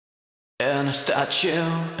in a statue.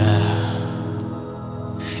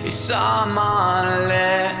 You saw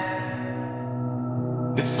monolith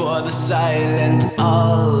before the silent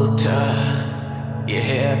altar. You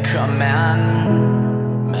hear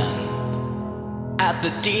commandment at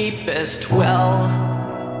the deepest well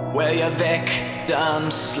where your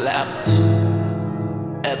victim slept.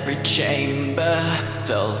 Every chamber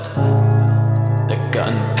filled the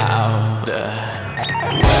gunpowder.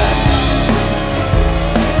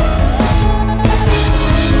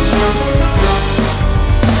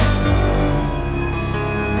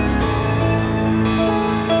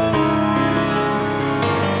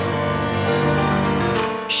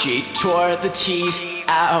 She tore the teeth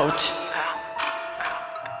out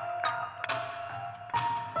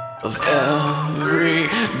of every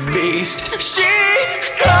beast she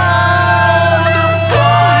called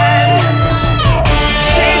upon.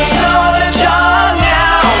 She saw the jaw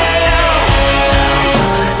now.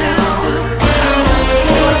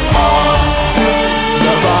 All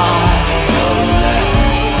the violence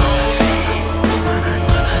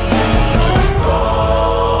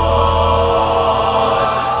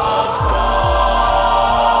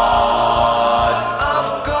of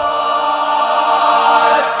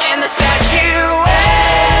God in the statue.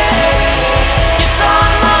 You saw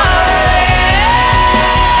Monolith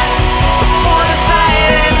before the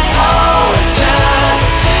silent altar.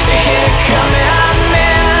 You hear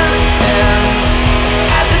commandment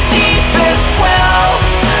at the deepest well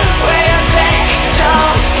where your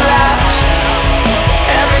victim slept.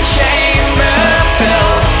 Every chamber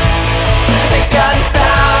filled the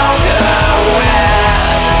gunpowder web.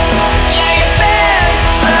 Yeah, you bear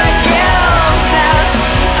the guiltless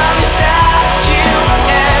of your statuette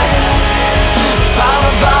while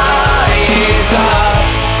the bodies up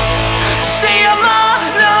to see a monolith.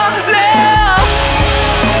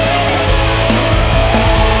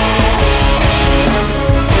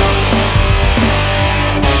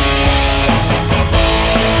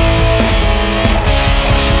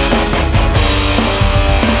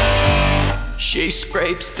 She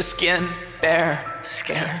scrapes the skin bare.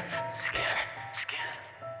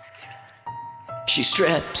 She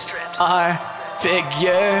strips our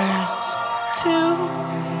figures to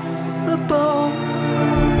the bone.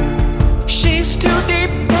 She's too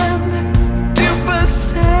deep